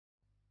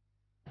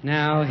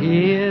Now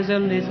here's a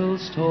little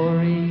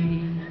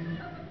story.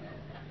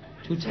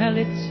 To tell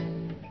it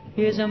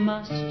is a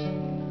must.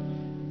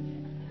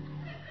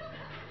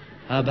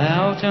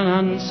 About an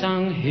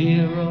unsung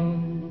hero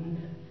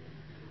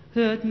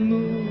that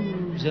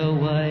moves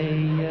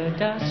away a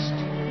dust.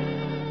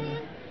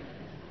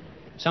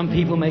 Some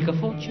people make a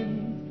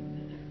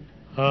fortune,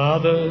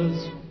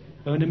 others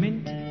earn a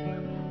mint.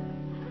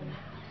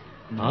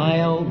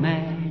 My old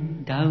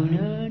man don't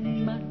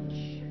earn much.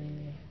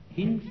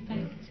 In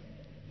fact,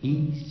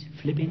 he's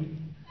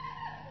flipping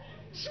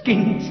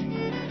skint.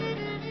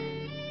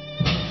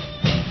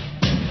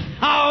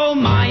 Oh,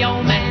 my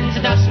old man's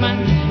a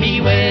dustman.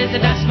 He wears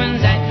a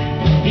dustman's hat.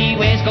 He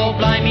wears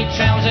gold-blimey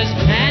trousers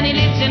and he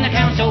lives in the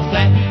council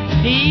flat.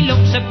 He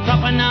looks a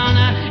proper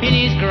nana in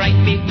his great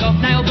big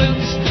hobnail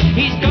boots.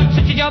 He's got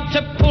such a job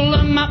to pull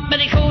them up,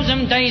 but he calls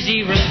them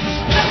daisy roots.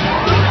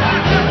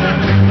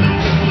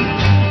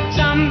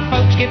 Some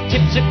folks give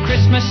tips at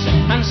Christmas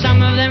and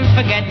some of them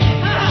forget.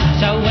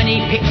 So when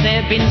he picks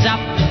their bins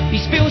up, he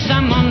spills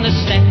some on the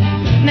step.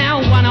 Now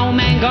one old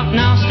man got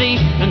nasty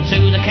and to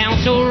the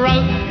council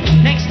wrote,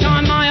 next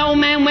time my old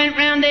man went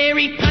round there,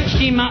 he punched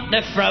him up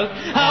the throat.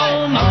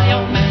 Oh, my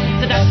old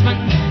man's a dustman.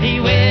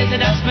 He wears a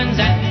dustman's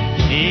hat.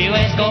 He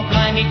wears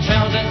gold-blimey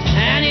trousers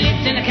and he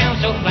lives in a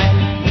council flat.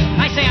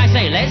 I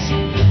say, Les.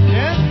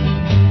 Yeah?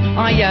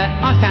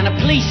 I found a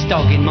police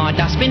dog in my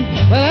dustbin.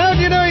 Well, how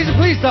do you know he's a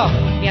police dog?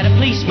 He had a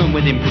policeman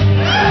with him.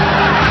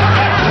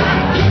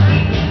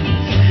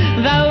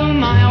 Though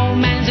my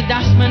old man's a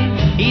dustman,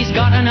 he's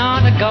got an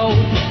heart of gold.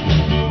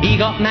 He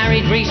got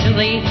married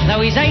recently, though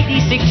he's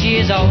 86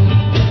 years old.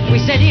 We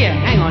said, here,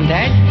 hang on,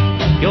 Dad,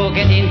 you're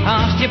getting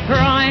past your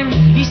prime.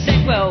 He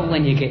said, well,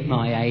 when you get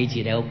my age,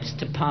 it helps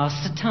to pass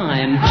the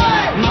time.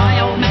 My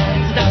old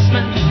man's a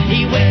dustman,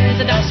 he wears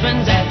a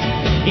dustman's hat.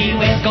 He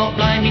wears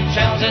gold-blimey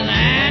trousers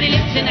and he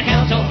lives in the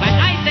council flat.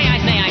 I say.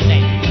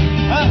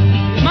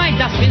 My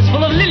dustbin's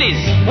full of lilies.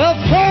 Well,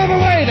 throw them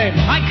away then.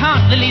 I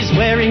can't, Lily's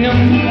wearing them.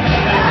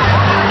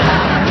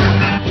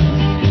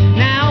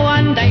 Now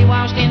one day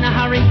whilst in a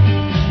hurry,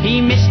 he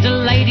missed a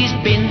lady's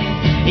bin.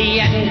 He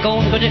hadn't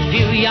gone but a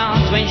few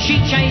yards when she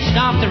chased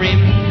after him.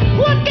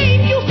 What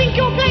game do you think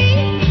you're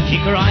playing?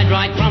 She cried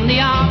right from the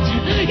art.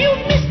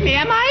 You've missed me,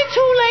 am I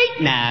too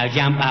late? Now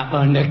jump up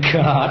on the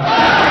cart.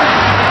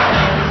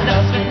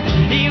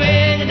 He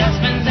wears a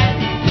dustman's hat.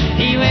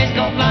 He wears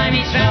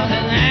gold-blimey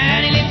trousers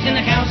and he lives in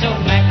the council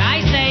flat.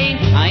 I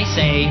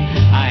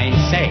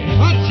say.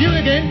 What's you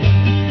again?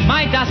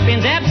 My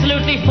dustbin's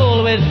absolutely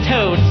full with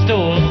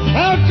toadstools.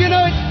 How do you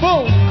know it's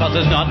full? 'Cause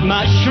there's not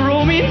much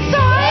room inside.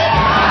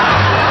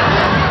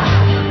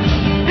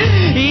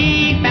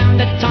 He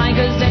found a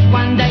tiger's head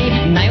one day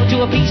nailed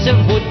to a piece of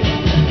wood.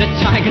 The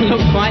tiger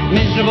looked quite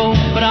miserable,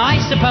 but I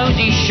suppose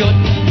he should.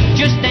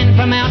 Just then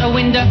from out a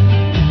window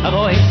a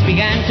voice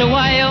began to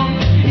wail.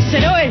 He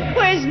said, oi,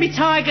 where's me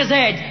tiger's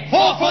head?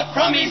 4 foot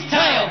from his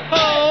tail.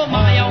 Oh,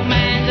 my old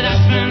man's a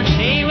dustman.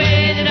 He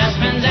wears a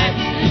dustman's hat.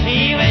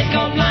 He wears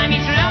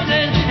gold-blimey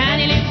trousers and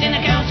he lives in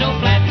a council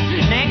flat.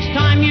 Next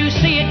time you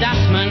see a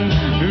dustman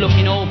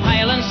looking all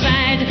pale and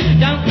sad,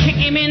 don't kick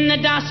him in the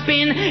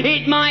dustbin.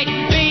 It might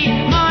be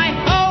my